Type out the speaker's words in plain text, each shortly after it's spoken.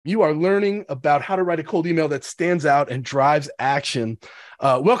You are learning about how to write a cold email that stands out and drives action.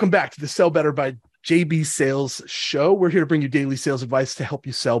 Welcome back to the Sell Better by JB Sales show. We're here to bring you daily sales advice to help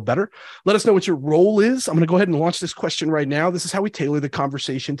you sell better. Let us know what your role is. I'm going to go ahead and launch this question right now. This is how we tailor the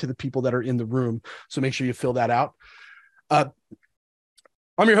conversation to the people that are in the room. So make sure you fill that out.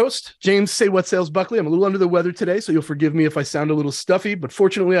 I'm your host, James Say What Sales Buckley. I'm a little under the weather today, so you'll forgive me if I sound a little stuffy, but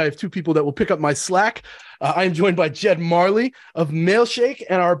fortunately I have two people that will pick up my slack. I am joined by Jed Marley of Mailshake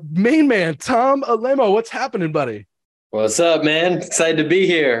and our main man, Tom Alemo. What's happening, buddy? What's up, man? Excited to be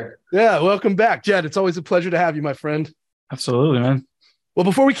here. Yeah, welcome back, Jed. It's always a pleasure to have you, my friend. Absolutely, man. Well,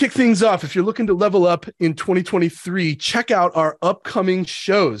 before we kick things off, if you're looking to level up in 2023, check out our upcoming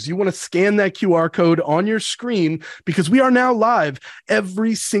shows. You want to scan that QR code on your screen because we are now live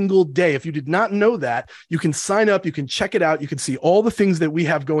every single day. If you did not know that, you can sign up, you can check it out, you can see all the things that we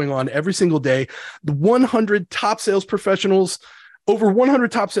have going on every single day. The 100 top sales professionals, over 100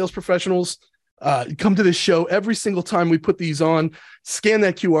 top sales professionals come to this show every single time we put these on. Scan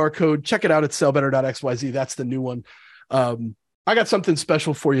that QR code, check it out at sellbetter.xyz. That's the new one. I got something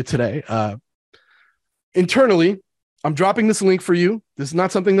special for you today. Internally, I'm dropping this link for you. This is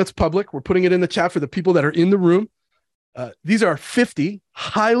not something that's public. We're putting it in the chat for the people that are in the room. These are 50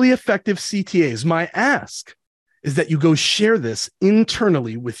 highly effective CTAs. My ask is that you go share this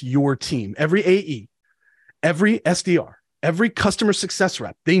internally with your team. Every AE, every SDR, every customer success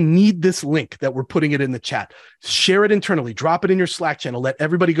rep, they need this link that we're putting it in the chat. Share it internally, drop it in your Slack channel, let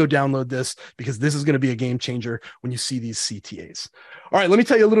everybody go download this because this is going to be a game changer when you see these CTAs. All right, let me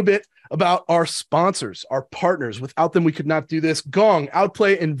tell you a little bit about our sponsors, our partners. Without them, we could not do this. Gong,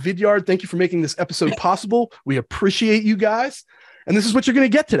 Outplay, and Vidyard, thank you for making this episode possible. We appreciate you guys. And this is what you're going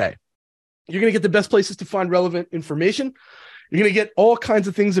to get today. You're going to get the best places to find relevant information. You're going to get all kinds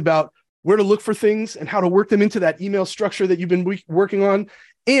of things about where to look for things and how to work them into that email structure that you've been working on.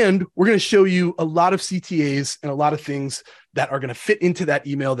 And we're going to show you a lot of CTAs and a lot of things that are going to fit into that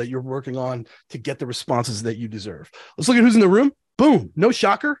email that you're working on to get the responses that you deserve. Let's look at who's in the room. Boom. No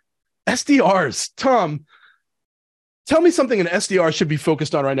shocker. SDRs. Tom, tell me something an SDR should be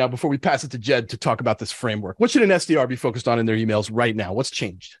focused on right now before we pass it to Jed to talk about this framework. What should an SDR be focused on in their emails right now? What's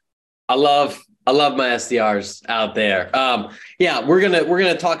changed? I love my SDRs out there. We're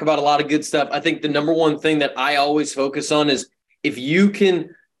gonna talk about a lot of good stuff. I think the number one thing that I always focus on is if you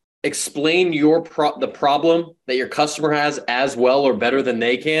can explain the problem that your customer has as well or better than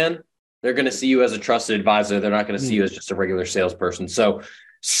they can, they're going to see you as a trusted advisor. They're not going to see you as just a regular salesperson. So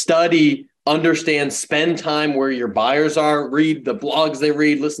study, understand, spend time where your buyers are, read the blogs they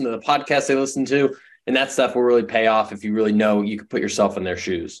read, listen to the podcasts they listen to, and that stuff will really pay off if you really know you can put yourself in their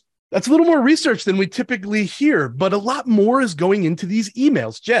shoes. That's a little more research than we typically hear, but a lot more is going into these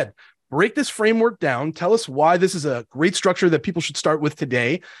emails. Jed, break this framework down. Tell us why this is a great structure that people should start with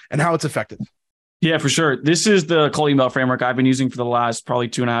today and how it's effective. Yeah, for sure. This is the cold email framework I've been using for the last probably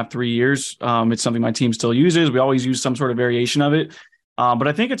 2.5, 3 years. It's something my team still uses. We always use some sort of variation of it. But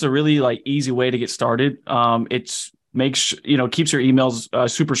I think it's a really easy way to get started. Keeps your emails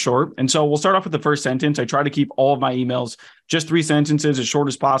super short. And so we'll start off with the first sentence. I try to keep all of my emails just 3 sentences, as short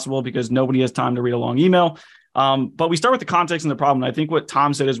as possible, because nobody has time to read a long email. But we start with the context and the problem. And I think what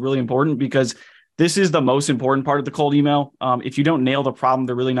Tom said is really important because this is the most important part of the cold email. If you don't nail the problem,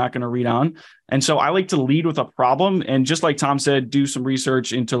 they're really not going to read on. And so I like to lead with a problem. And just like Tom said, do some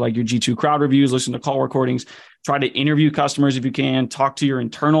research into your G2 crowd reviews, listen to call recordings, try to interview customers if you can, talk to your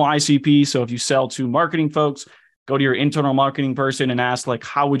internal ICP. So if you sell to marketing folks, go to your internal marketing person and ask,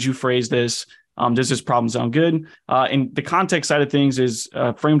 how would you phrase this? Does this problem sound good? And the context side of things is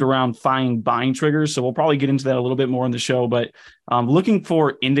framed around finding buying triggers. So we'll probably get into that a little bit more in the show, but looking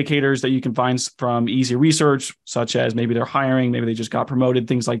for indicators that you can find from easy research, such as maybe they're hiring, maybe they just got promoted,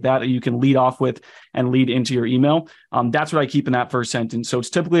 things like that you can lead off with and lead into your email. That's what I keep in that first sentence. So it's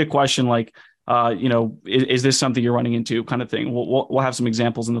typically a question is this something you're running into kind of thing? We'll have some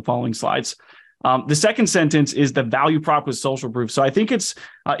examples in the following slides. The second sentence is the value prop with social proof. So I think it's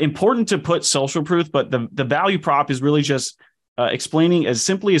important to put social proof, but the value prop is really just explaining as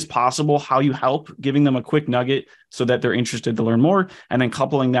simply as possible how you help, giving them a quick nugget so that they're interested to learn more, and then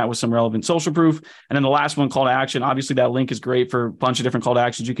coupling that with some relevant social proof. And then the last one, call to action. Obviously, that link is great for a bunch of different call to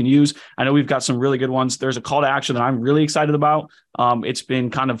actions you can use. I know we've got some really good ones. There's a call to action that I'm really excited about. It's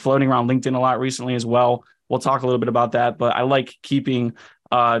been kind of floating around LinkedIn a lot recently as well. We'll talk a little bit about that, but I like keeping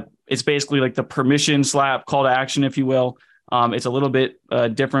it's basically the permission slap call to action, if you will. It's a little bit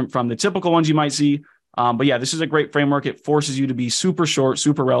different from the typical ones you might see. But yeah, this is a great framework. It forces you to be super short,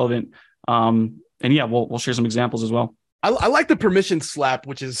 super relevant. We'll share some examples as well. I like the permission slap,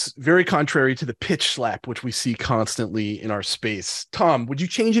 which is very contrary to the pitch slap, which we see constantly in our space. Tom, would you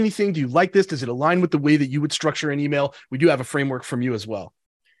change anything? Do you like this? Does it align with the way that you would structure an email? We do have a framework from you as well.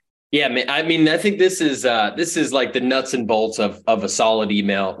 Yeah, man. I mean, I think this is like the nuts and bolts of a solid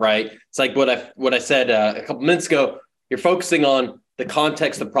email, right? It's like what I said a couple minutes ago. You're focusing on the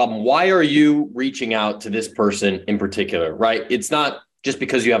context of the problem. Why are you reaching out to this person in particular, right? It's not just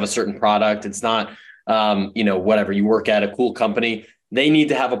because you have a certain product. It's not whatever, you work at a cool company. They need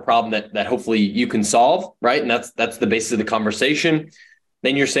to have a problem that hopefully you can solve, right? And that's the basis of the conversation.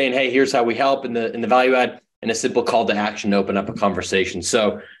 Then you're saying, hey, here's how we help in the value add, and a simple call to action to open up a conversation.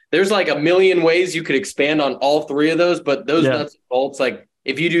 So there's like a million ways you could expand on all three of those, but those nuts and bolts, like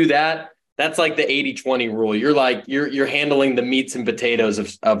if you do that, that's like the 80-20 rule. You're handling the meats and potatoes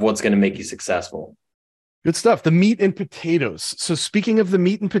of what's going to make you successful. Good stuff. The meat and potatoes. So speaking of the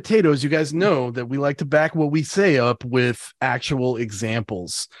meat and potatoes, you guys know that we like to back what we say up with actual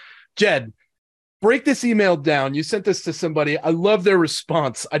examples. Jed, break this email down. You sent this to somebody. I love their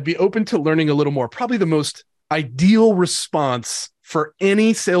response. I'd be open to learning a little more. Probably the most ideal response for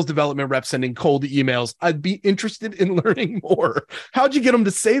any sales development rep sending cold emails. I'd be interested in learning more. How'd you get them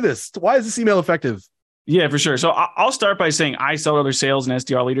to say this? Why is this email effective? Yeah, for sure. So I'll start by saying I sell to other sales and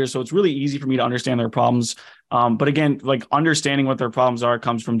SDR leaders, so it's really easy for me to understand their problems. But again, like understanding what their problems are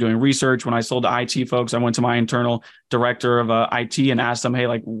comes from doing research. When I sold to IT folks, I went to my internal director of IT and asked them, hey,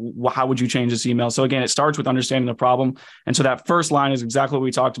 like, how would you change this email? So again, it starts with understanding the problem. And so that first line is exactly what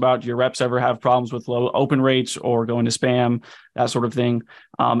we talked about. Do your reps ever have problems with low open rates or going to spam, that sort of thing?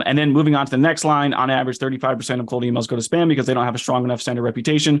 And then moving on to the next line, on average, 35% of cold emails go to spam because they don't have a strong enough sender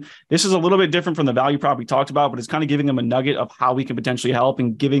reputation. This is a little bit different from the value prop we talked about, but it's kind of giving them a nugget of how we can potentially help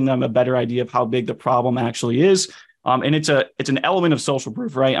and giving them a better idea of how big the problem actually is. And it's an element of social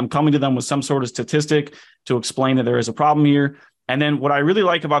proof, right? I'm coming to them with some sort of statistic to explain that there is a problem here. And then what I really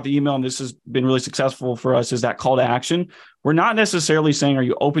like about the email, and this has been really successful for us, is that call to action. We're not necessarily saying, are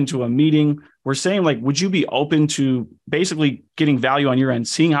you open to a meeting? We're saying, like, would you be open to basically getting value on your end,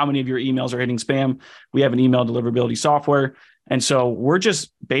 seeing how many of your emails are hitting spam? We have an email deliverability software. And so we're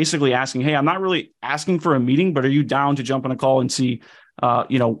just basically asking, hey, I'm not really asking for a meeting, but are you down to jump on a call and see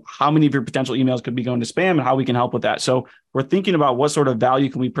how many of your potential emails could be going to spam and how we can help with that? So we're thinking about what sort of value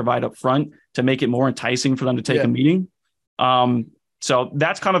can we provide up front to make it more enticing for them to take a meeting. So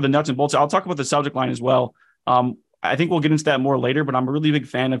that's kind of the nuts and bolts. I'll talk about the subject line as well. I think we'll get into that more later, but I'm a really big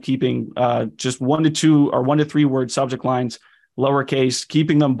fan of keeping just 1 to 2 or 1 to 3 word subject lines, lowercase,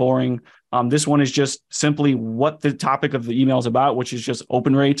 keeping them boring. This one is just simply what the topic of the email is about, which is just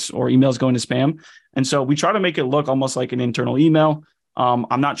open rates or emails going to spam. And so we try to make it look almost like an internal email.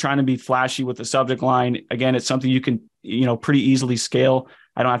 I'm not trying to be flashy with the subject line. Again, it's something you can, pretty easily scale.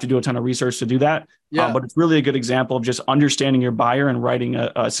 I don't have to do a ton of research to do that. But it's really a good example of just understanding your buyer and writing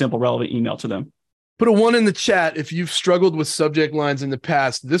a simple, relevant email to them. Put a 1 in the chat if you've struggled with subject lines in the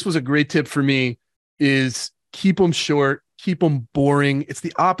past. This was a great tip for me, is keep them short, keep them boring. It's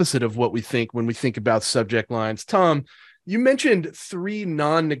the opposite of what we think when we think about subject lines. Tom, you mentioned 3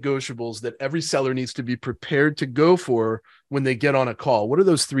 non-negotiables that every seller needs to be prepared to go for when they get on a call. What are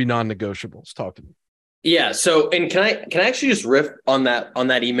those 3 non-negotiables? Talk to me. Yeah. So, and can I actually just riff on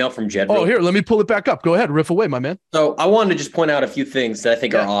that email from Jed? Oh, here, let me pull it back up. Go ahead, riff away, my man. So I wanted to just point out a few things that I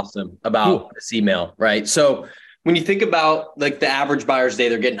think are awesome about this email, right? So when you think about like the average buyer's day,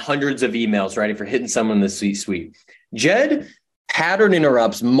 they're getting hundreds of emails, right? If you're hitting someone in the C-suite, Jed pattern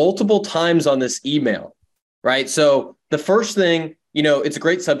interrupts multiple times on this email, right? So the first thing, it's a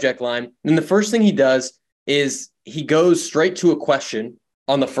great subject line. And the first thing he does is he goes straight to a question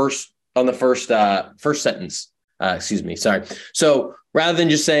on the first sentence. Sorry. So rather than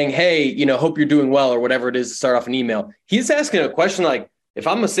just saying, hey, hope you're doing well or whatever it is to start off an email, he's asking a question like, if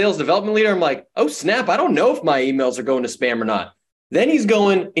I'm a sales development leader, I'm like, oh, snap, I don't know if my emails are going to spam or not. Then he's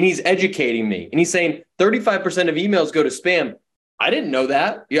going and he's educating me and he's saying 35% of emails go to spam. I didn't know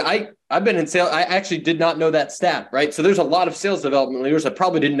that. Yeah, I've been in sales. I actually did not know that stat, right? So there's a lot of sales development leaders that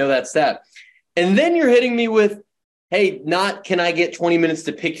probably didn't know that stat. And then you're hitting me with, hey, not can I get 20 minutes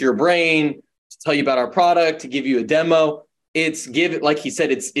to pick your brain, to tell you about our product, to give you a demo. It's like he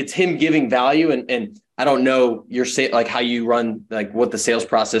said, it's him giving value. And I don't know like how you run, like what the sales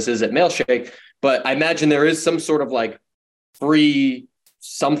process is at Mailshake, but I imagine there is some sort of like free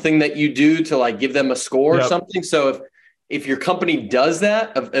something that you do to like give them a score or something. So if your company does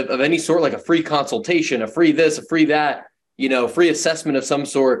that of any sort, like a free consultation, a free this, a free that, free assessment of some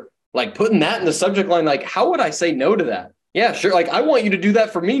sort, like putting that in the subject line, like how would I say no to that? Yeah, sure. Like I want you to do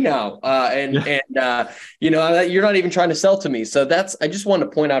that for me now. You're not even trying to sell to me. So I just want to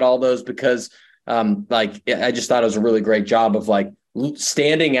point out all those because Like I just thought it was a really great job of like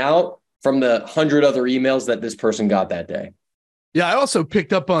standing out from the 100 other emails that this person got that day. Yeah, I also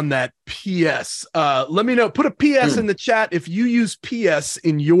picked up on that PS. Let me know. Put a PS in the chat if you use PS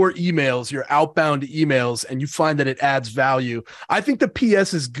in your emails, your outbound emails, and you find that it adds value. I think the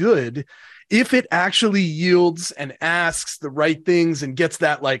PS is good if it actually yields and asks the right things and gets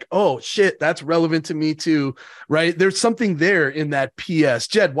that like, oh shit, that's relevant to me too, right? There's something there in that PS.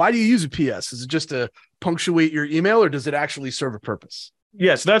 Jed, why do you use a PS? Is it just to punctuate your email, or does it actually serve a purpose?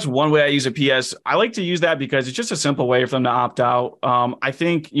 Yeah, so that's one way I use a PS. I like to use that because it's just a simple way for them to opt out. I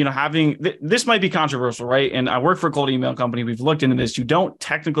think, having this might be controversial, right? And I work for a cold email company. We've looked into this. You don't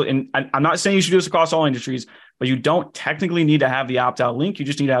technically, and I'm not saying you should do this across all industries, but you don't technically need to have the opt-out link. You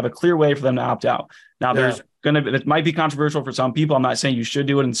just need to have a clear way for them to opt out. Now, it might be controversial for some people. I'm not saying you should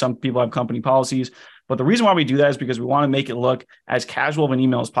do it, and some people have company policies. But the reason why we do that is because we want to make it look as casual of an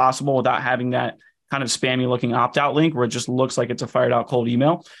email as possible without having that kind of spammy looking opt-out link where it just looks like it's a fired out cold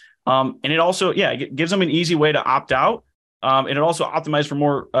email. And it also, it gives them an easy way to opt out. And it also optimizes for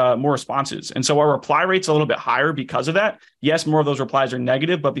more responses. And so our reply rate's a little bit higher because of that. Yes, more of those replies are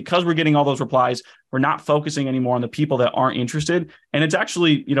negative, but because we're getting all those replies, we're not focusing anymore on the people that aren't interested. And it's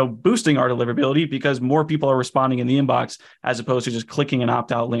actually, boosting our deliverability because more people are responding in the inbox as opposed to just clicking an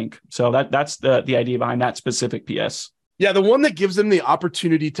opt-out link. So that's the idea behind that specific PS. Yeah, the one that gives them the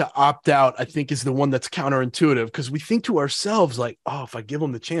opportunity to opt out, I think, is the one that's counterintuitive because we think to ourselves like, oh, if I give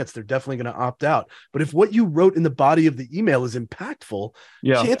them the chance, they're definitely going to opt out. But if what you wrote in the body of the email is impactful,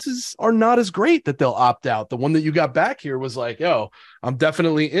 chances are not as great that they'll opt out. The one that you got back here was like, oh, I'm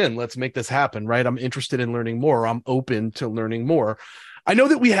definitely in. Let's make this happen, right? I'm interested in learning more. I'm open to learning more. I know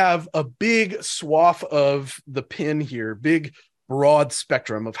that we have a big swath of the pin here, big broad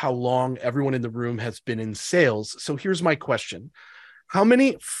spectrum of how long everyone in the room has been in sales. So here's my question. How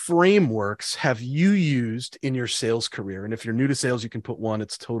many frameworks have you used in your sales career? And if you're new to sales, you can put one.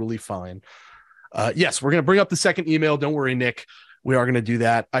 It's totally fine. Yes, we're going to bring up the second email. Don't worry, Nick. We are going to do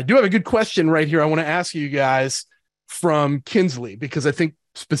that. I do have a good question right here I want to ask you guys from Kinsley, because I think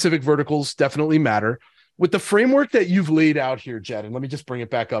specific verticals definitely matter. With the framework that you've laid out here, Jed, and let me just bring it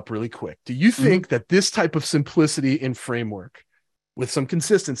back up really quick. Do you think that this type of simplicity in framework, with some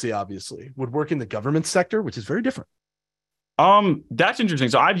consistency, obviously, would work in the government sector, which is very different? That's interesting.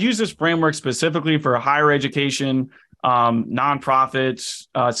 So I've used this framework specifically for higher education, nonprofits,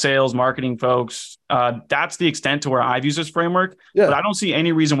 sales, marketing folks. That's the extent to where I've used this framework. Yeah. But I don't see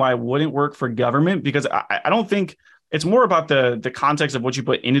any reason why it wouldn't work for government, because I don't think it's more about the context of what you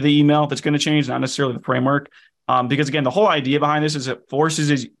put into the email that's going to change, not necessarily the framework. Because again, the whole idea behind this is it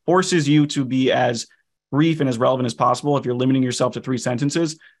forces you to be as brief and as relevant as possible if you're limiting yourself to 3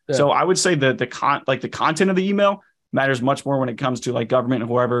 sentences. Yeah. So I would say that the content of the email matters much more when it comes to like government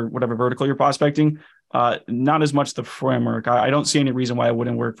or whatever vertical you're prospecting. Not as much the framework. I don't see any reason why it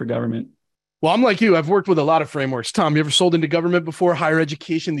wouldn't work for government. Well, I'm like you. I've worked with a lot of frameworks. Tom, you ever sold into government before? Higher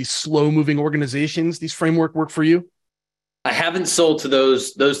education, these slow moving organizations, these framework work for you? I haven't sold to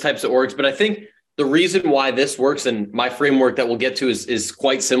those types of orgs, but I think the reason why this works, and my framework that we'll get to is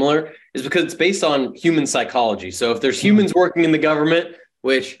quite similar, is because it's based on human psychology. So if there's humans working in the government,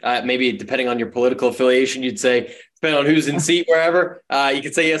 which maybe depending on your political affiliation, you'd say, depending on who's in seat wherever, you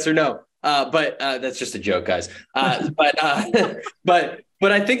could say yes or no. But that's just a joke, guys. But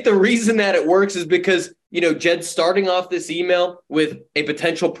I think the reason that it works is because, Jed's starting off this email with a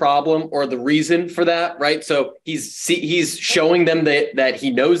potential problem or the reason for that, right? So he's showing them that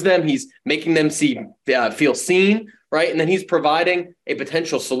he knows them. He's making them feel seen, right? And then he's providing a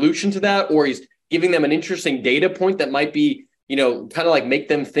potential solution to that, or he's giving them an interesting data point that might be, kind of like make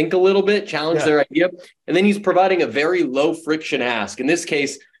them think a little bit, challenge their idea. And then he's providing a very low friction ask. In this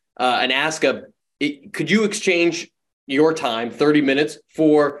case, an ask of, could you exchange your time, 30 minutes,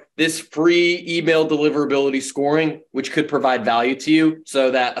 for this free email deliverability scoring, which could provide value to you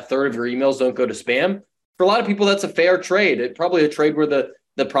so that a third of your emails don't go to spam? For a lot of people, that's a fair trade. It's probably a trade where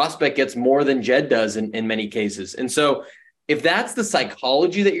the prospect gets more than Jed does in many cases. And so if that's the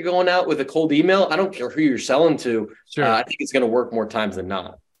psychology that you're going out with a cold email, I don't care who you're selling to. Sure. I think it's going to work more times than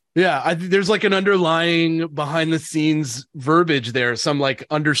not. Yeah, there's like an underlying behind the scenes verbiage there, some like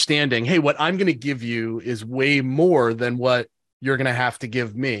understanding, hey, what I'm going to give you is way more than what you're going to have to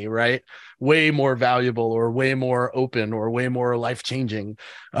give me, right? Way more valuable or way more open or way more life-changing.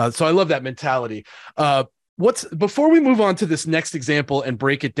 So I love that mentality. Before we move on to this next example and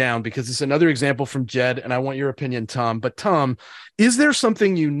break it down, because it's another example from Jed, and I want your opinion, Tom. But Tom, is there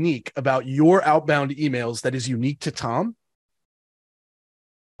something unique about your outbound emails that is unique to Tom?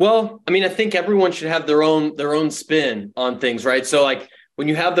 Well, I think everyone should have their own spin on things, right? So like when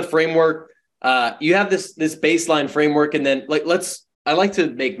you have the framework, you have this baseline framework, and then I like to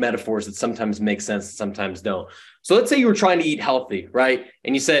make metaphors that sometimes make sense and sometimes don't. So let's say you were trying to eat healthy, right?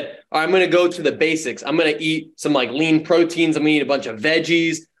 And you said, all right, I'm going to go to the basics. I'm going to eat some like lean proteins. I'm going to eat a bunch of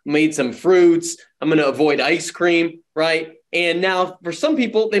veggies. I'm going to eat some fruits. I'm going to avoid ice cream, right? And now for some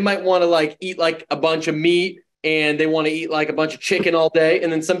people, they might want to like eat like a bunch of meat, and they want to eat like a bunch of chicken all day.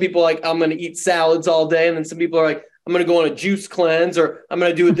 And then some people like, I'm going to eat salads all day. And then some people are like, I'm going to go on a juice cleanse, or I'm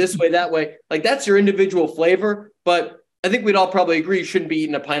going to do it this way, that way. Like that's your individual flavor. But I think we'd all probably agree you shouldn't be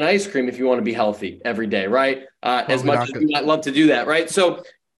eating a pint of ice cream if you want to be healthy every day, right? As much as you might love to do that, right? So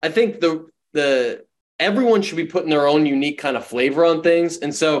I think the everyone should be putting their own unique kind of flavor on things.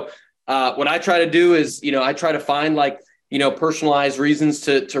 And so what I try to do is, I try to find like, personalized reasons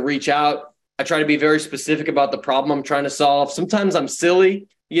to reach out. I try to be very specific about the problem I'm trying to solve. Sometimes I'm silly,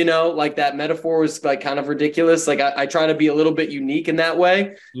 like that metaphor was like kind of ridiculous. Like I try to be a little bit unique in that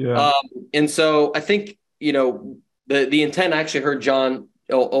way. Yeah. And so I think, the intent, I actually heard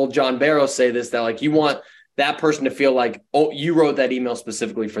old John Barrows say this, that like you want that person to feel like, oh, you wrote that email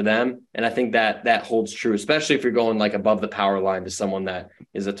specifically for them. And I think that holds true, especially if you're going like above the power line to someone that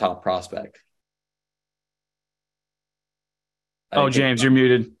is a top prospect. Oh, James, you're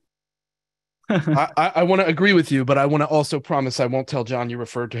muted. I want to agree with you, but I want to also promise I won't tell John you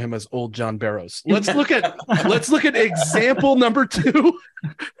referred to him as old John Barrows. Let's look at example number 2.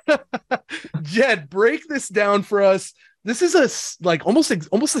 Jed, break this down for us. This is almost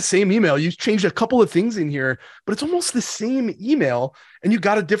the same email. You changed a couple of things in here, but it's almost the same email, and you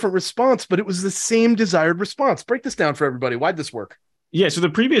got a different response, but it was the same desired response. Break this down for everybody. Why'd this work? Yeah, so the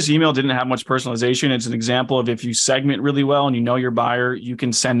previous email didn't have much personalization. It's an example of if you segment really well and you know your buyer, you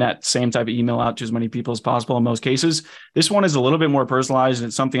can send that same type of email out to as many people as possible in most cases. This one is a little bit more personalized, and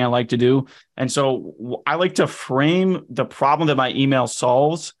it's something I like to do. And so I like to frame the problem that my email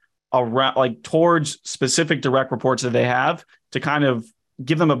solves around, like towards specific direct reports that they have, to kind of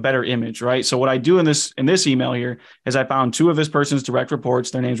give them a better image, right? So what I do in this email here is I found 2 of this person's direct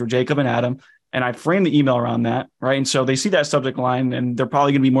reports. Their names were Jacob and Adam. And I frame the email around that, right? And so they see that subject line, and they're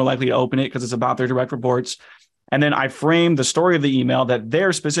probably going to be more likely to open it because it's about their direct reports. And then I frame the story of the email that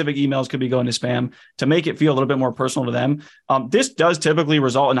their specific emails could be going to spam to make it feel a little bit more personal to them. This does typically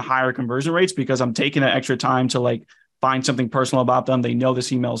result in higher conversion rates because I'm taking that extra time to like find something personal about them. They know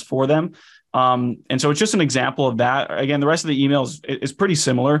this email is for them. And so it's just an example of that. Again, the rest of the emails is pretty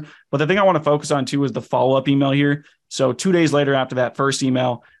similar, but the thing I want to focus on too is the follow-up email here. So 2 days later after that first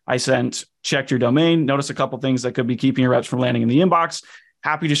email, I sent, checked your domain, notice a couple things that could be keeping your reps from landing in the inbox.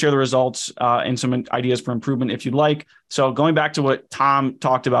 Happy to share the results and some ideas for improvement if you'd like. So going back to what Tom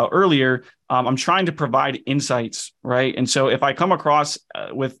talked about earlier, I'm trying to provide insights, right? And so if I come across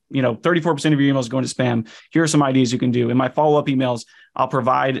with, 34% of your emails going to spam, here are some ideas you can do. In my follow-up emails, I'll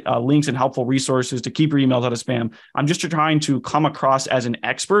provide links and helpful resources to keep your emails out of spam. I'm just trying to come across as an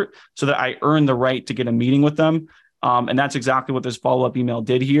expert so that I earn the right to get a meeting with them. And that's exactly what this follow-up email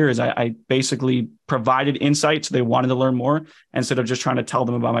did here is I basically provided insights. So they wanted to learn more instead of just trying to tell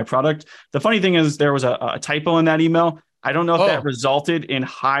them about my product. The funny thing is there was a typo in that email. I don't know if that resulted in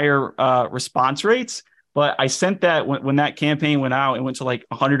higher response rates, but I sent that when that campaign went out, it went to like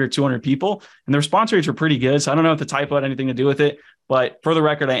 100 or 200 people, and the response rates were pretty good. So I don't know if the typo had anything to do with it. But for the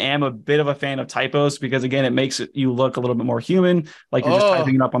record, I am a bit of a fan of typos because, again, it makes you look a little bit more human, like you're just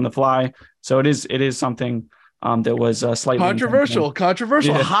typing it up on the fly. So it is something that was slightly controversial.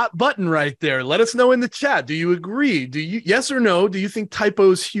 Yeah. Hot button right there. Let us know in the chat. Do you agree? Yes or no? Do you think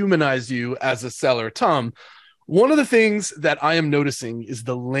typos humanize you as a seller? Tom, one of the things that I am noticing is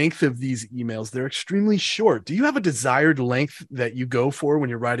the length of these emails. They're extremely short. Do you have a desired length that you go for when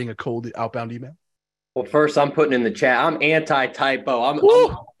you're writing a cold outbound email? Well, first, I'm putting in the chat, I'm anti-typo. I'm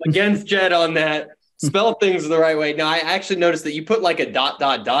against Jed on that. Spell things the right way. Now, I actually noticed that you put like a ...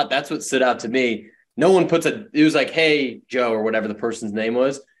 That's what stood out to me. No one puts it was like, hey, Joe, or whatever the person's name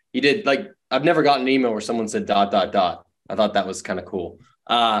was. You did like, I've never gotten an email where someone said ... I thought that was kind of cool.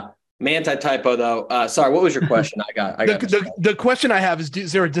 Anti-typo though. Sorry, what was your question? The question I have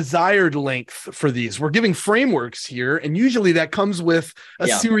is there a desired length for these? We're giving frameworks here, and usually that comes with a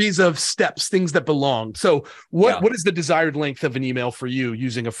series of steps, things that belong. So what is the desired length of an email for you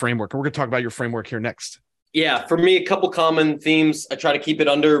using a framework? And we're going to talk about your framework here next. Yeah, for me, a couple common themes. I try to keep it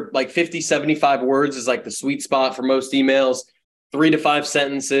under like 50, 75 words is like the sweet spot for most emails, 3 to 5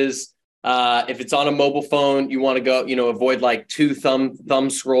 sentences. If it's on a mobile phone, you want to go, avoid like 2 thumb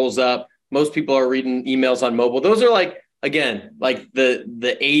scrolls up. Most people are reading emails on mobile. Those are like, again, like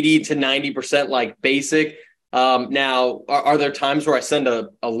the 80 to 90% like basic. Now, are there times where I send a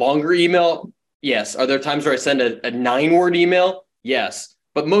longer email? Yes. Are there times where I send a 9-word email? Yes.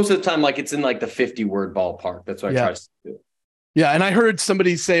 but most of the time, like it's in like the 50 word ballpark. That's what I try to do. Yeah. And I heard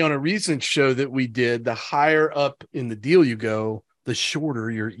somebody say on a recent show that we did, the higher up in the deal you go, the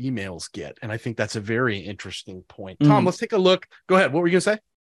shorter your emails get. And I think that's a very interesting point. Tom, let's take a look. Go ahead. What were you going to say?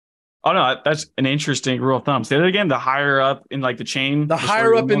 Oh, no, that's an interesting rule of thumb. Say that again. The higher up in like the chain, the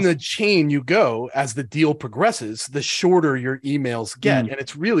higher up in the chain you go as the deal progresses, the shorter your emails get. And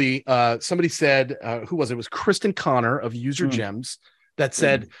it's really, somebody said, who was it? It was Kristen Connor of User Gems that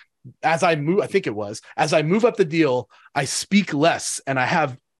said, as I move up the deal, I speak less and I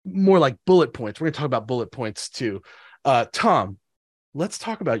have more like bullet points. We're going to talk about bullet points too. Tom, let's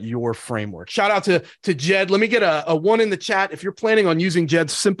talk about your framework. Shout out to Jed. Let me get a one in the chat. If you're planning on using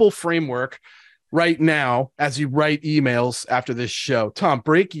Jed's simple framework right now, as you write emails after this show, Tom,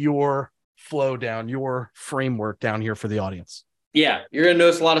 break your flow down, your framework down here for the audience. Yeah. You're going to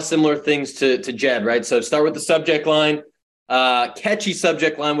notice a lot of similar things to Jed, right? So start with the subject line, catchy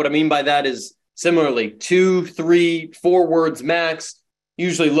subject line. What I mean by that is similarly 2, 3, 4 words max,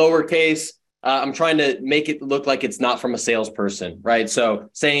 usually lowercase. I'm trying to make it look like it's not from a salesperson, right? So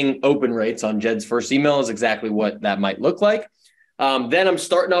saying open rates on Jed's first email is exactly what that might look like. Then I'm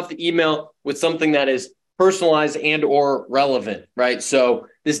starting off the email with something that is personalized and or relevant, right? So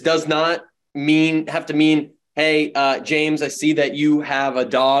this does not have to mean, hey, James, I see that you have a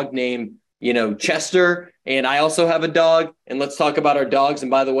dog named, Chester, and I also have a dog, and let's talk about our dogs. And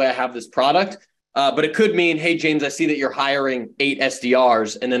by the way, I have this product. But it could mean, hey, James, I see that you're hiring 8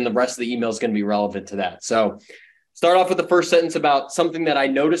 SDRs, and then the rest of the email is going to be relevant to that. So start off with the first sentence about something that I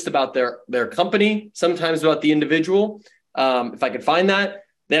noticed about their company, sometimes about the individual. If I could find that,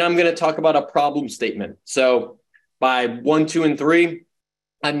 then I'm going to talk about a problem statement. So by 1, 2, and 3,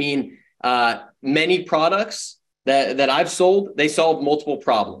 I mean, many products that I've sold, they solve multiple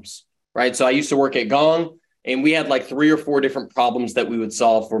problems, right? So I used to work at Gong, and we had like 3 or 4 different problems that we would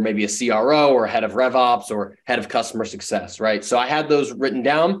solve for maybe a CRO or a head of RevOps or head of customer success, right? So I had those written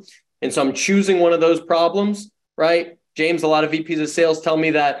down. And so I'm choosing one of those problems, right? James, a lot of VPs of sales tell me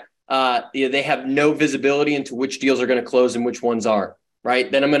that they have no visibility into which deals are going to close and which ones are,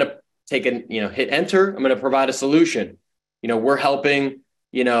 right? Then I'm going to take hit enter. I'm going to provide a solution. We're helping,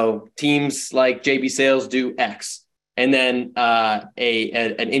 teams like JB Sales do X. And then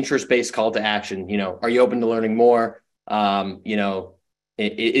an interest-based call to action. Are you open to learning more?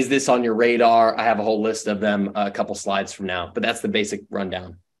 Is this on your radar? I have a whole list of them a couple slides from now, but that's the basic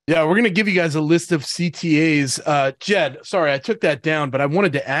rundown. Yeah, we're going to give you guys a list of CTAs. Jed, sorry, I took that down, but I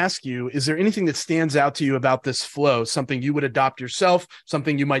wanted to ask you, is there anything that stands out to you about this flow? Something you would adopt yourself,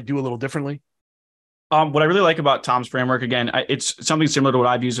 something you might do a little differently? What I really like about Tom's framework, again, it's something similar to what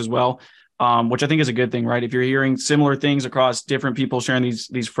I've used as well. Which I think is a good thing, right? If you're hearing similar things across different people sharing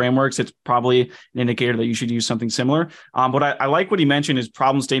these frameworks, it's probably an indicator that you should use something similar. But I like what he mentioned is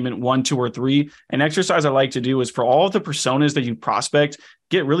problem statement 1, 2, or 3. An exercise I like to do is for all of the personas that you prospect,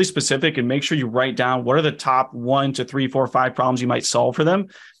 get really specific and make sure you write down what are the top 1 to 3, 4, 5 problems you might solve for them.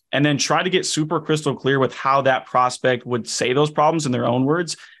 And then try to get super crystal clear with how that prospect would say those problems in their own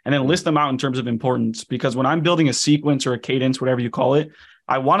words, and then list them out in terms of importance. Because when I'm building a sequence or a cadence, whatever you call it,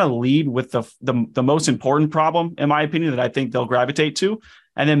 I want to lead with the most important problem, in my opinion, that I think they'll gravitate to.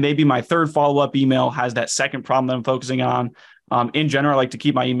 And then maybe my third follow-up email has that second problem that I'm focusing on. In general, I like to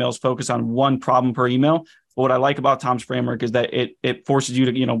keep my emails focused on one problem per email. But what I like about Tom's framework is that it forces you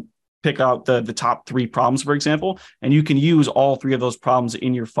to, pick out the top 3 problems, for example, and you can use all 3 of those problems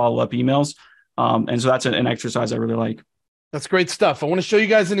in your follow-up emails. And so that's an exercise I really like. That's great stuff. I want to show you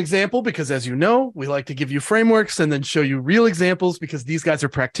guys an example because, as you know, we like to give you frameworks and then show you real examples because these guys are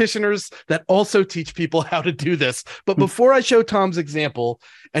practitioners that also teach people how to do this. But before I show Tom's example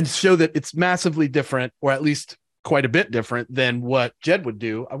and show that it's massively different, or at least quite a bit different than what Jed would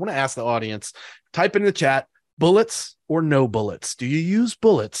do, I want to ask the audience, type in the chat, bullets or no bullets? Do you use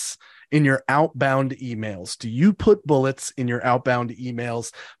bullets in your outbound emails? Do you put bullets in your outbound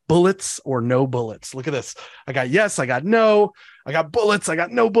emails? Bullets or no bullets? Look at this. I got yes, I got no, I got bullets, I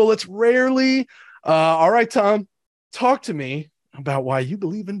got no bullets. Rarely. All right, Tom, talk to me about why you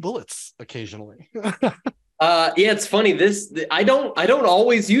believe in bullets occasionally. Yeah, it's funny. I don't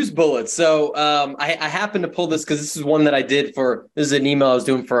always use bullets. So I happen to pull this because this is one that I did this is an email I was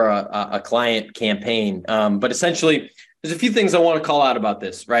doing for a client campaign. But essentially, there's a few things I want to call out about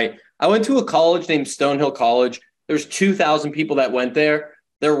this, right? I went to a college named Stonehill College. There's 2,000 people that went there.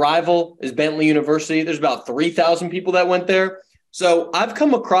 Their rival is Bentley University. There's about 3,000 people that went there. So I've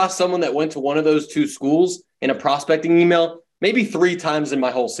come across someone that went to one of those 2 schools in a prospecting email maybe 3 times in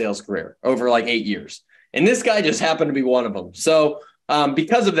my whole sales career over like 8 years. And this guy just happened to be one of them. So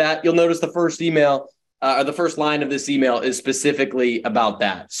because of that, you'll notice the first email, or the first line of this email is specifically about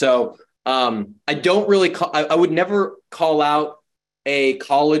that. So I don't really I would never call out a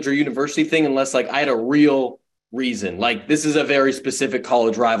college or university thing unless like I had a real reason. Like this is a very specific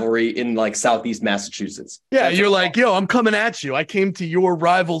college rivalry in like Southeast Massachusetts. Yeah, you're like, yo, I'm coming at you. I came to your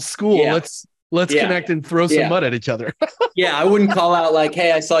rival school. Yeah. Let's connect and throw some mud at each other. Yeah, I wouldn't call out like,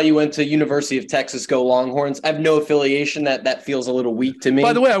 hey, I saw you went to University of Texas, go Longhorns. I have no affiliation. That feels a little weak to me.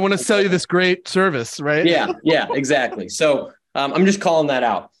 By the way, I want to sell you this great service, right? Yeah, exactly. So I'm just calling that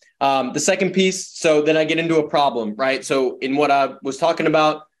out. The second piece, so then I get into a problem, right? So in what I was talking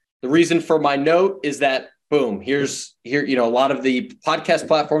about, the reason for my note is that, boom, here, a lot of the podcast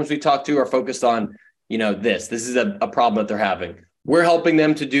platforms we talk to are focused on, this is a problem that they're having. We're helping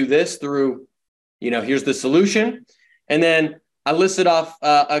them to do this through, here's the solution. And then I listed off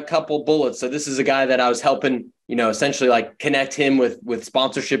a couple bullets. So this is a guy that I was helping, essentially like connect him with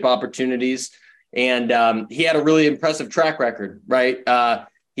sponsorship opportunities. And he had a really impressive track record, right?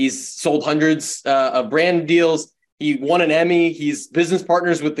 He's sold hundreds of brand deals. He won an Emmy. He's business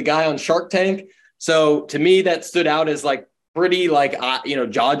partners with the guy on Shark Tank. So to me, that stood out as like pretty like,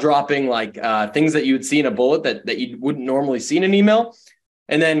 jaw-dropping, like things that you would see in a bullet that you wouldn't normally see in an email.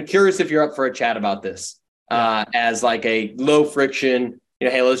 And then curious if you're up for a chat about this as like a low friction,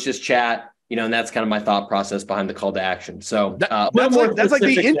 hey, let's just chat, and that's kind of my thought process behind the call to action. So that's like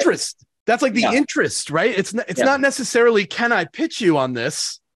the interest. That's like the interest, right? It's not necessarily, can I pitch you on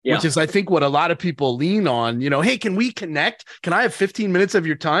this? Which is, I think, what a lot of people lean on. Hey, can we connect? Can I have 15 minutes of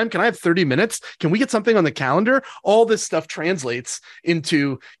your time? Can I have 30 minutes? Can we get something on the calendar? All this stuff translates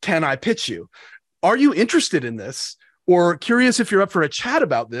into, can I pitch you? Are you interested in this? Or curious if you're up for a chat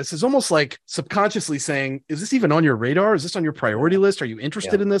about this is almost like subconsciously saying, is this even on your radar? Is this on your priority list? Are you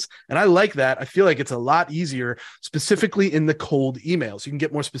interested in this? And I like that. I feel like it's a lot easier, specifically in the cold emails. You can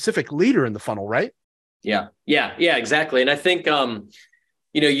get more specific later in the funnel, right? Yeah, exactly. And I think,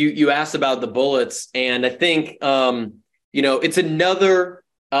 you asked about the bullets, and I think, it's another,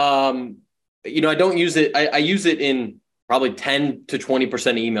 I don't use it. I use it in probably 10 to 20%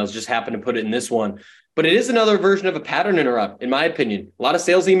 of emails, just happen to put it in this one. But it is another version of a pattern interrupt, in my opinion. A lot of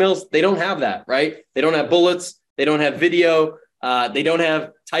sales emails, they don't have that, right? They don't have bullets. They don't have video. They don't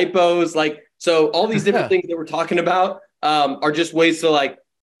have typos. So all these different things that we're talking about are just ways to like,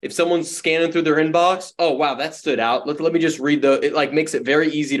 if someone's scanning through their inbox, oh, wow, that stood out. Let me just read it like makes it very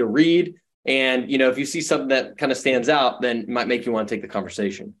easy to read. And, if you see something that kind of stands out, then it might make you want to take the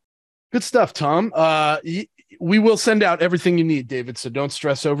conversation. Good stuff, Tom. We will send out everything you need, David. So don't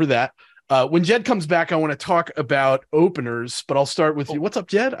stress over that. When Jed comes back, I want to talk about openers, but I'll start with you. What's up,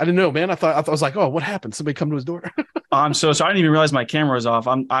 Jed? I didn't know, man. I was like, oh, what happened? Somebody come to his door. I'm so sorry. I didn't even realize my camera was off.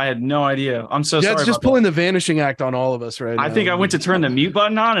 I had no idea. I'm so sorry. Jed's just pulling the vanishing act on all of us right now. I think I went to turn the mute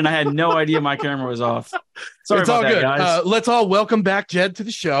button on and I had no idea my camera was off. Sorry it's about all that, good. guys. Let's all welcome back Jed to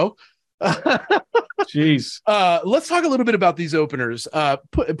the show. Jeez. Let's talk a little bit about these openers.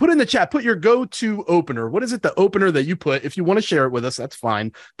 Put in the chat, put your go-to opener. What is it, the opener that you put? If you want to share it with us, that's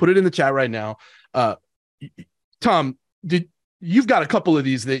fine. Put it in the chat right now. Tom, you've got a couple of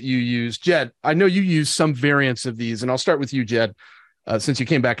these that you use. Jed, I know you use some variants of these, and I'll start with you, Jed, since you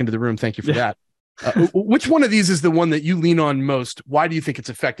came back into the room. Thank you for that. Which one of these is the one that you lean on most? Why do you think it's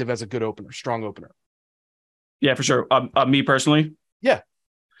effective as a good opener, strong opener? Yeah, for sure. Me personally?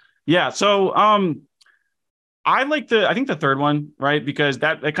 Yeah. So, I think the third one, right? Because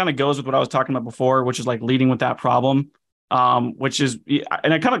that kind of goes with what I was talking about before, which is like leading with that problem. Which is,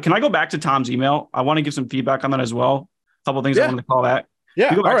 and can I go back to Tom's email? I want to give some feedback on that as well. A couple of things I wanted to call that.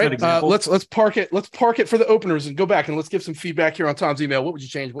 Yeah. All right. Let's park it. Let's park it for the openers and go back and let's give some feedback here on Tom's email. What would you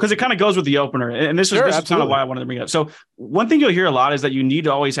change? Because it kind of goes with the opener. And this is kind of why I wanted to bring it up. So one thing you'll hear a lot is that you need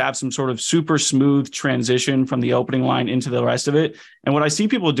to always have some sort of super smooth transition from the opening line into the rest of it. And what I see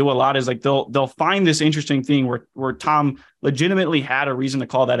people do a lot is like, they'll find this interesting thing where Tom legitimately had a reason to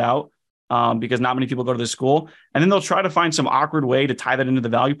call that out. Because not many people go to this school, and then they'll try to find some awkward way to tie that into the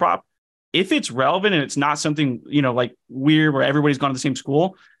value prop. If it's relevant and it's not something, like weird where everybody's gone to the same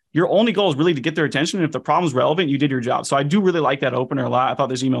school, your only goal is really to get their attention. And if the problem's relevant, you did your job. So I do really like that opener a lot. I thought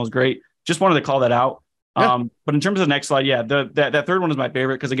this email was great. Just wanted to call that out. Yeah. But in terms of the next slide, that third one is my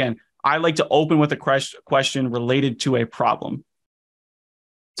favorite. Because again, I like to open with a question related to a problem.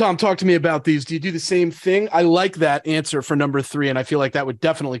 Tom, talk to me about these. Do you do the same thing? I like that answer for number 3, and I feel like that would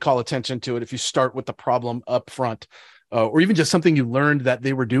definitely call attention to it if you start with the problem up front, or even just something you learned that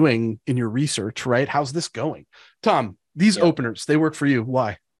they were doing in your research, right? How's this going? Tom, these openers, they work for you.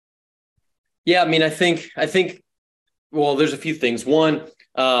 Why? Yeah, I mean, I think, well, there's a few things. One,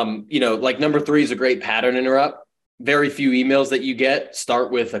 like number 3 is a great pattern interrupt very few emails that you get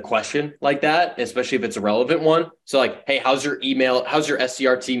start with a question like that, especially if it's a relevant one. So like, hey, how's your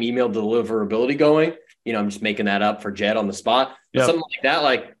SDR team email deliverability going? I'm just making that up for Jed on the spot. Yep. Something like that,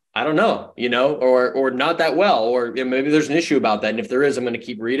 like, I don't know, or not that well, or maybe there's an issue about that. And if there is, I'm going to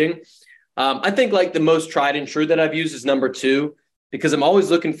keep reading. I think like the most tried and true that I've used is number 2, because I'm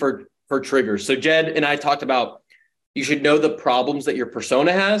always looking for triggers. So Jed and I talked about, you should know the problems that your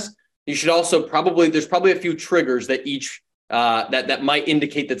persona has. You should also there's probably a few triggers that each that might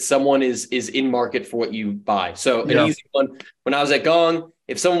indicate that someone is in market for what you buy. So an easy one, when I was at Gong,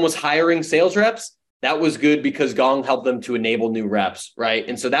 if someone was hiring sales reps, that was good because Gong helped them to enable new reps, right?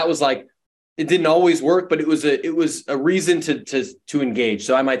 And so that was like, it didn't always work, but it was a reason to engage.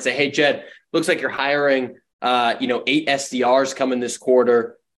 So I might say, hey, Jed, looks like you're hiring 8 SDRs coming this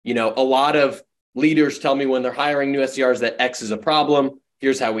quarter. A lot of leaders tell me when they're hiring new SDRs that X is a problem.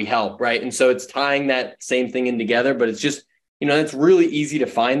 Here's how we help, right? And so it's tying that same thing in together, but it's just, it's really easy to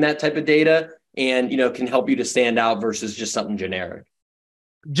find that type of data and, can help you to stand out versus just something generic.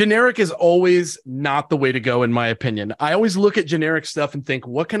 Generic is always not the way to go, in my opinion. I always look at generic stuff and think,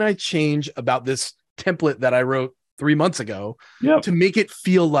 what can I change about this template that I wrote 3 months ago to make it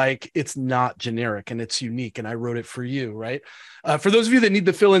feel like it's not generic and it's unique and I wrote it for you, right? For those of you that need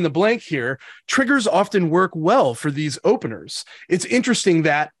to fill in the blank here, triggers often work well for these openers. It's interesting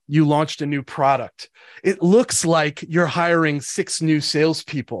that you launched a new product. It looks like you're hiring 6 new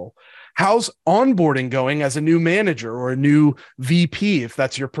salespeople. How's onboarding going as a new manager or a new VP, if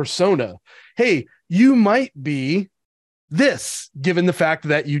that's your persona? Hey, you might be this, given the fact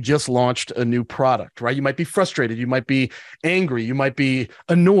that you just launched a new product, right? You might be frustrated. You might be angry. You might be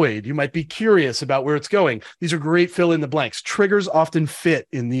annoyed. You might be curious about where it's going. These are great fill in the blanks. Triggers often fit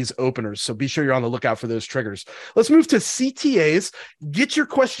in these openers. So be sure you're on the lookout for those triggers. Let's move to CTAs. Get your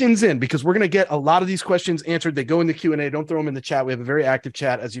questions in because we're going to get a lot of these questions answered. They go in the Q&A. Don't throw them in the chat. We have a very active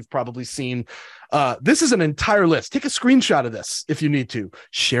chat, as you've probably seen. This is an entire list. Take a screenshot of this if you need to.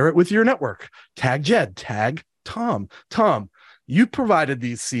 Share it with your network. Tag Jed. Tag Tom, you provided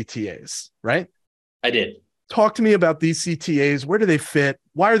these CTAs, right? I did. Talk to me about these CTAs. Where do they fit?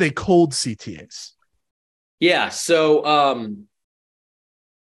 Why are they cold CTAs? Yeah. So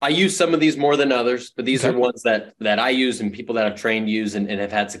I use some of these more than others, but these are ones that I use and people that I've trained use and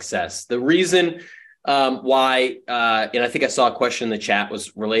have had success. The reason why, and I think I saw a question in the chat,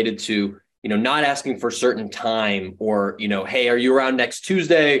 was related to not asking for a certain time or, hey, are you around next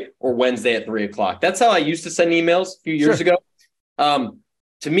Tuesday or Wednesday at 3:00? That's how I used to send emails a few years ago.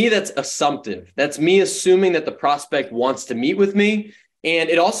 To me, that's assumptive. That's me assuming that the prospect wants to meet with me.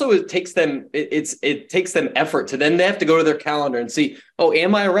 And it takes them effort to then they have to go to their calendar and see, oh,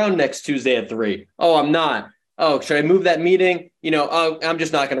 am I around next Tuesday at 3:00? Oh, I'm not. Oh, should I move that meeting? I'm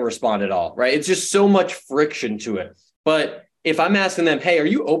just not going to respond at all. Right. It's just so much friction to it. But if I'm asking them, hey, are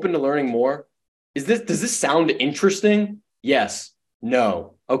you open to learning more? Does this sound interesting? Yes.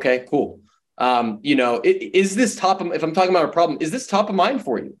 No. Okay, cool. Is this if I'm talking about a problem, is this top of mind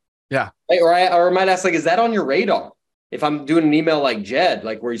for you? Yeah. Right? Or I might ask, like, is that on your radar? If I'm doing an email like Jed,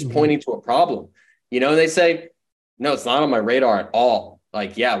 like where he's pointing to a problem, and they say, no, it's not on my radar at all.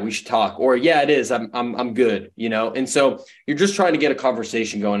 Like, yeah, we should talk. Or yeah, it is. I'm good. And so you're just trying to get a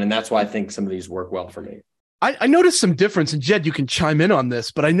conversation going. And that's why I think some of these work well for me. I noticed some difference, and Jed, you can chime in on this,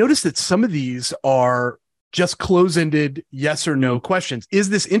 but I noticed that some of these are just close-ended yes or no questions.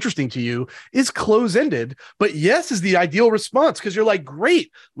 Is this interesting to you? Is close-ended, but yes is the ideal response because you're like,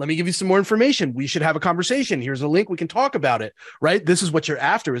 great, let me give you some more information. We should have a conversation. Here's a link. We can talk about it, right? This is what you're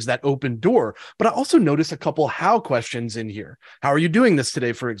after, is that open door. But I also noticed a couple how questions in here. How are you doing this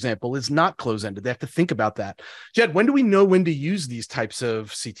today, for example, is not close-ended. They have to think about that. Jed, when do we know when to use these types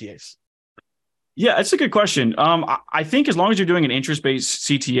of CTAs? Yeah, that's a good question. I think as long as you're doing an interest-based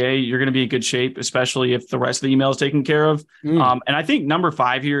CTA, you're going to be in good shape, especially if the rest of the email is taken care of. And I think number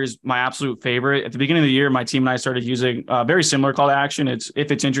 5 here is my absolute favorite. At the beginning of the year, my team and I started using a very similar call to action. It's,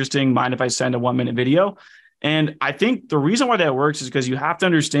 if it's interesting, mind if I send a 1-minute video? And I think the reason why that works is because you have to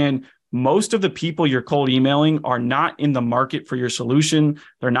understand most of the people you're cold emailing are not in the market for your solution.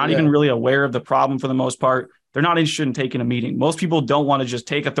 They're not even really aware of the problem for the most part. They're not interested in taking a meeting. Most people don't want to just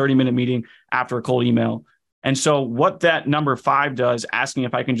take a 30-minute meeting after a cold email. And so what that number 5 does, asking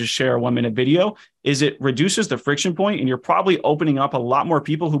if I can just share a 1-minute video, is it reduces the friction point, and you're probably opening up a lot more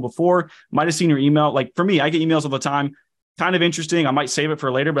people who before might have seen your email. Like for me, I get emails all the time, kind of interesting. I might save it for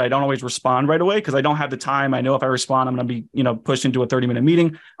later, but I don't always respond right away because I don't have the time. I know if I respond, I'm going to be, pushed into a 30-minute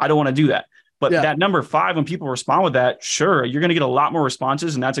meeting. I don't want to do that. But that number 5, when people respond with that, sure, you're going to get a lot more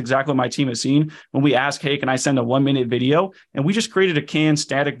responses. And that's exactly what my team has seen when we ask, hey, can I send a 1-minute video? And we just created a canned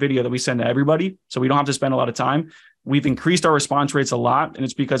static video that we send to everybody. So we don't have to spend a lot of time. we've increased our response rates a lot. And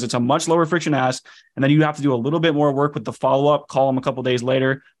it's because it's a much lower friction ask. And then you have to do a little bit more work with the follow-up, call them a couple of days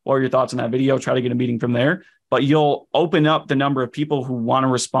later, or your thoughts on that video, try to get a meeting from there. But you'll open up the number of people who want to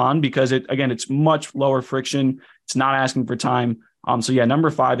respond because it's much lower friction. It's not asking for time. So yeah, number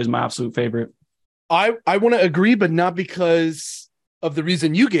 5 is my absolute favorite. I want to agree, but not because of the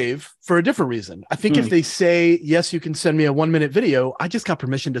reason you gave, for a different reason. I think if they say, yes, you can send me a 1-minute video, I just got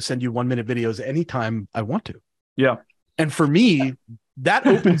permission to send you 1-minute videos anytime I want to. Yeah. And for me, that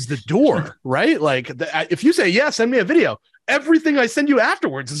opens the door, right? Like if you say, yeah, send me a video, everything I send you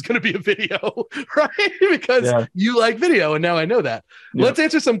afterwards is going to be a video, right? Because you like video. And now I know that. Yep. Let's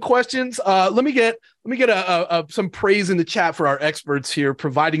answer some questions. Let me get some praise in the chat for our experts here,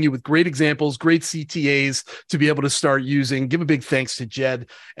 providing you with great examples, great CTAs to be able to start using. Give a big thanks to Jed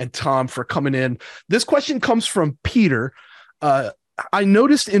and Tom for coming in. This question comes from Peter. I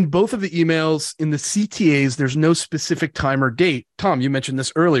noticed in both of the emails in the CTAs, there's no specific time or date. Tom, you mentioned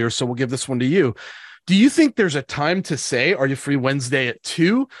this earlier, so we'll give this one to you. Do you think there's a time to say, are you free Wednesday at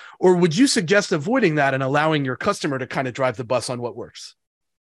 2? Or would you suggest avoiding that and allowing your customer to kind of drive the bus on what works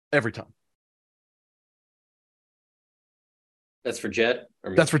every time? That's for Jed?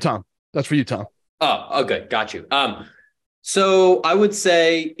 That's for Tom. That's for you, Tom. Oh, okay. Got you. So I would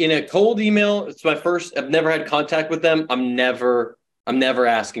say in a cold email, it's my first, I've never had contact with them. I'm never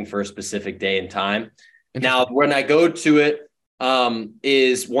asking for a specific day and time. Now, when I go to it,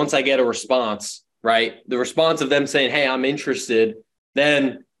 is once I get a response, right? The response of them saying, hey, I'm interested.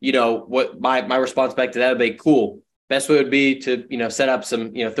 Then, what my response back to that would be, cool. Best way would be to, set up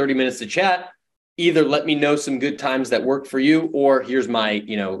some, 30 minutes to chat. Either let me know some good times that work for you, or here's my,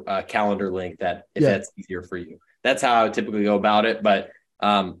 calendar link that if that's easier for you. That's how I would typically go about it. But,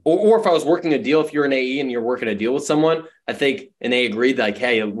 or if I was working a deal, if you're an AE and you're working a deal with someone, I think, and they agreed like,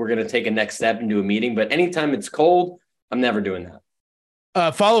 hey, we're going to take a next step and do a meeting. But anytime it's cold, I'm never doing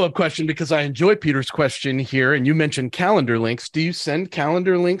that. Follow-up question, because I enjoy Peter's question here, and you mentioned calendar links. Do you send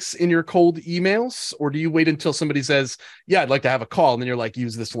calendar links in your cold emails, or do you wait until somebody says, yeah, I'd like to have a call, and then you're like,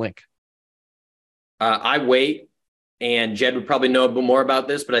 use this link? I wait, and Jed would probably know a bit more about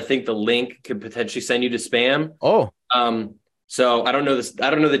this, but I think the link could potentially send you to spam. Oh. So I don't know this. I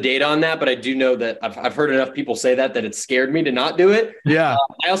don't know the data on that, but I do know that I've heard enough people say that it scared me to not do it. Yeah.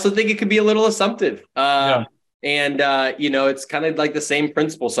 I also think it could be a little assumptive. And, it's kind of like the same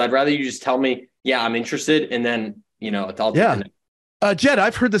principle. So I'd rather you just tell me, yeah, I'm interested. And then, I'll take it. Jed,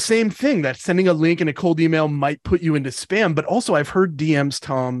 I've heard the same thing, that sending a link in a cold email might put you into spam. But also I've heard DMs,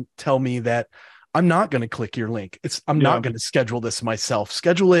 Tom, tell me that I'm not going to click your link. I'm not going to schedule this myself.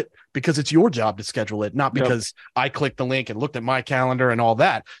 Schedule it because it's your job to schedule it, not because I clicked the link and looked at my calendar and all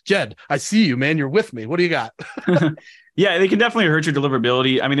that. Jed, I see you, man. You're with me. What do you got? Yeah, they can definitely hurt your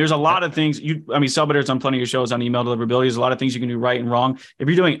deliverability. I mean, there's a lot of things Cellbitter's on plenty of shows on email deliverability. There's a lot of things you can do right and wrong. If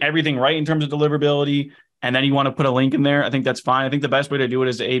you're doing everything right in terms of deliverability, and then you want to put a link in there, I think that's fine. I think the best way to do it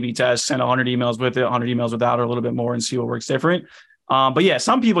is to A/B test, send 100 emails with it, 100 emails without, or a little bit more, and see what works different. But yeah,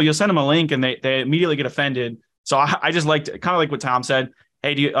 some people, you'll send them a link and they immediately get offended. So I just like kind of like what Tom said.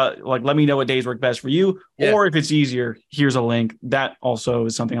 Hey, do you let me know what days work best for you? Yeah. Or if it's easier, here's a link. That also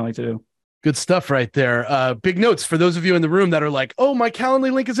is something I like to do. Good stuff right there. Big notes for those of you in the room that are like, oh, my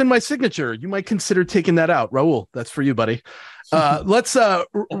Calendly link is in my signature. You might consider taking that out. Raul, that's for you, buddy.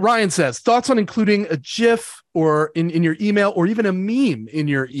 Ryan says, thoughts on including a GIF or in your email, or even a meme in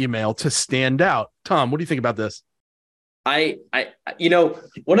your email to stand out. Tom, what do you think about this?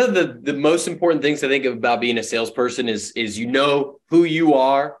 One of the most important things I think about being a salesperson is who you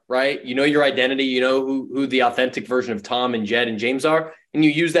are, right? You know your identity, you know who the authentic version of Tom and Jed and James are, and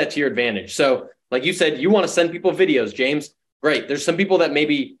you use that to your advantage. So like you said, you want to send people videos, James, great. There's some people that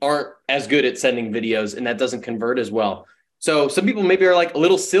maybe aren't as good at sending videos and that doesn't convert as well. So some people maybe are like a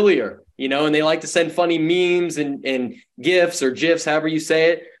little sillier, and they like to send funny memes and GIFs or GIFs, however you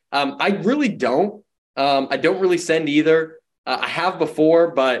say it. I really don't. I don't really send either. I have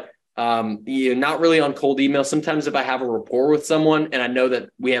before, but not really on cold email. Sometimes if I have a rapport with someone and I know that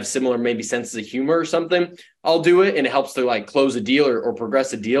we have similar maybe senses of humor or something, I'll do it, and it helps to like close a deal or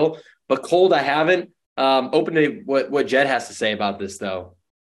progress a deal. But cold, I haven't. Open to what Jed has to say about this, though.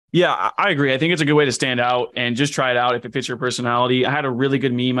 Yeah, I agree. I think it's a good way to stand out and just try it out if it fits your personality. I had a really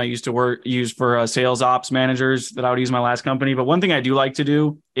good meme I used to use for sales ops managers that I would use in my last company. But one thing I do like to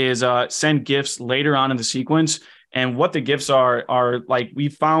do is send GIFs later on in the sequence. And what the GIFs are like, we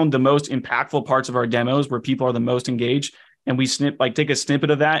found the most impactful parts of our demos where people are the most engaged. And we take a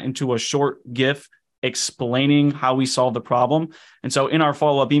snippet of that into a short GIF explaining how we solve the problem. And so in our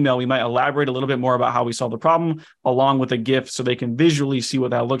follow-up email, we might elaborate a little bit more about how we solve the problem along with a GIF so they can visually see what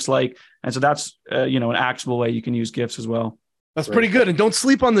that looks like. And so that's, an actionable way you can use GIFs as well. That's pretty good. And don't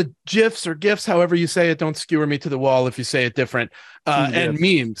sleep on the GIFs or GIFs, however you say it. Don't skewer me to the wall if you say it different. And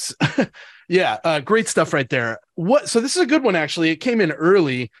memes. Yeah, great stuff right there. So this is a good one, actually. It came in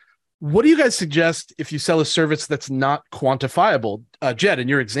early. What do you guys suggest if you sell a service that's not quantifiable? Jed, in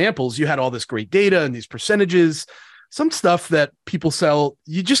your examples, you had all this great data and these percentages. Some stuff that people sell,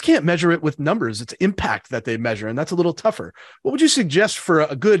 you just can't measure it with numbers. It's impact that they measure, and that's a little tougher. What would you suggest for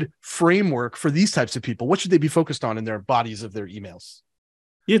a good framework for these types of people? What should they be focused on in their bodies of their emails?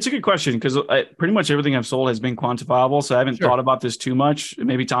 Yeah, it's a good question because pretty much everything I've sold has been quantifiable. So I haven't thought about this too much.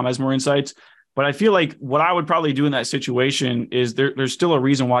 Maybe Tom has more insights, but I feel like what I would probably do in that situation is there's still a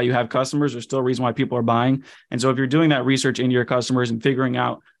reason why you have customers. There's still a reason why people are buying. And so if you're doing that research into your customers and figuring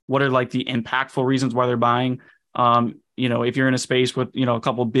out what are like the impactful reasons why they're buying, if you're in a space with, a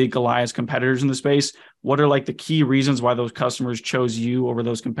couple of big Goliath competitors in the space, what are like the key reasons why those customers chose you over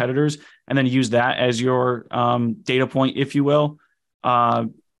those competitors? And then use that as your data point, if you will. I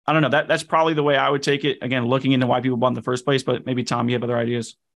don't know. That's probably the way I would take it. Again, looking into why people bought in the first place, but maybe Tom, you have other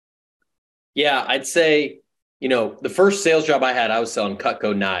ideas. Yeah, I'd say, the first sales job I had, I was selling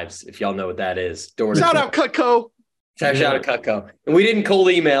Cutco knives, if y'all know what that is. Shout out Cutco. Shout out Cutco. And we didn't cold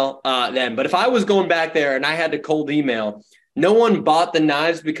email then. But if I was going back there and I had to cold email, no one bought the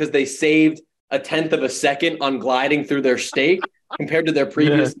knives because they saved 1/10 of a second on gliding through their steak compared to their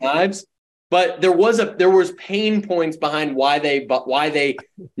previous knives. But there was pain points behind why they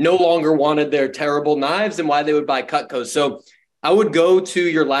no longer wanted their terrible knives and why they would buy Cutco. So I would go to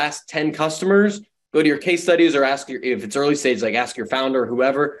your last 10 customers, go to your case studies, or if it's early stage, like ask your founder or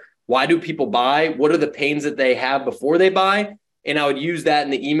whoever, why do people buy? What are the pains that they have before they buy? And I would use that in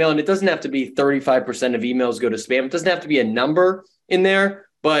the email. And it doesn't have to be 35% of emails go to spam. It doesn't have to be a number in there,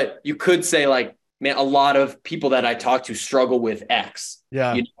 but you could say like, man, a lot of people that I talk to struggle with X.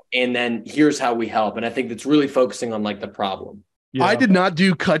 Yeah. And then here's how we help. And I think that's really focusing on like the problem. Yeah. I did not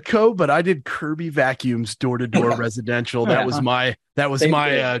do Cutco, but I did Kirby Vacuums door-to-door residential. That was my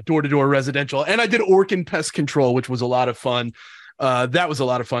door-to-door residential. And I did Orkin Pest Control, which was a lot of fun. That was a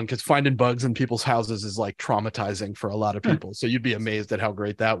lot of fun because finding bugs in people's houses is like traumatizing for a lot of people. So you'd be amazed at how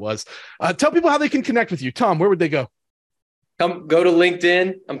great that was. Tell people how they can connect with you. Tom, where would they go? Go to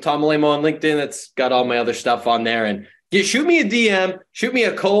LinkedIn. I'm Tom Malemo on LinkedIn. That's got all my other stuff on there. And shoot me a DM, shoot me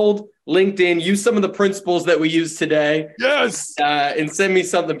a cold LinkedIn, use some of the principles that we use today. Yes. And send me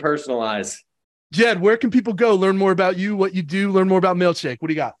something personalized. Jed, where can people go? Learn more about you, what you do, learn more about Mailshake. What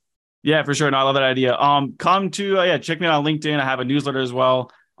do you got? Yeah, for sure. No, I love that idea. Check me out on LinkedIn. I have a newsletter as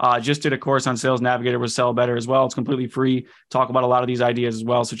well. Just did a course on Sales Navigator with Sell Better as well. It's completely free. Talk about a lot of these ideas as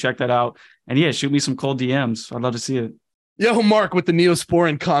well. So check that out. And yeah, shoot me some cold DMs. I'd love to see it. Yo, Mark with the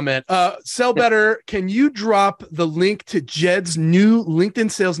Neosporin comment. Sell Better, can you drop the link to Jed's new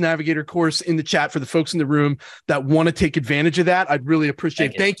LinkedIn Sales Navigator course in the chat for the folks in the room that want to take advantage of that? I'd really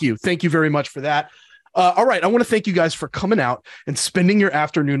appreciate it. Thank you. Thank you very much for that. All right. I want to thank you guys for coming out and spending your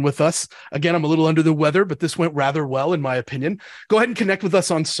afternoon with us. Again, I'm a little under the weather, but this went rather well, in my opinion. Go ahead and connect with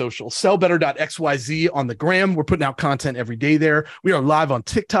us on social. Sellbetter.xyz on the gram. We're putting out content every day there. We are live on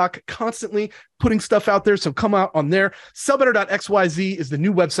TikTok, constantly putting stuff out there. So come out on there. Sellbetter.xyz is the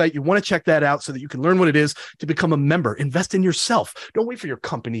new website. You want to check that out so that you can learn what it is to become a member. Invest in yourself. Don't wait for your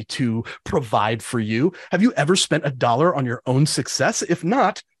company to provide for you. Have you ever spent $1 on your own success? If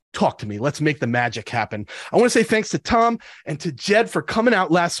not, talk to me. Let's make the magic happen. I want to say thanks to Tom and to Jed for coming out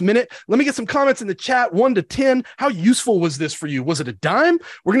last minute. Let me get some comments in the chat, 1 to 10. How useful was this for you? Was it a dime?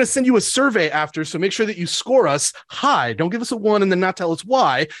 We're going to send you a survey after, so make sure that you score us high. Don't give us a 1 and then not tell us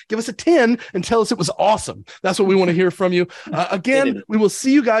why. Give us a 10 and tell us it was awesome. That's what we want to hear from you. Again, we will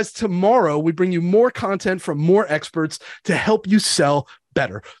see you guys tomorrow. We bring you more content from more experts to help you sell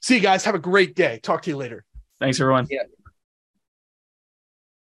better. See you guys. Have a great day. Talk to you later. Thanks, everyone. Yeah.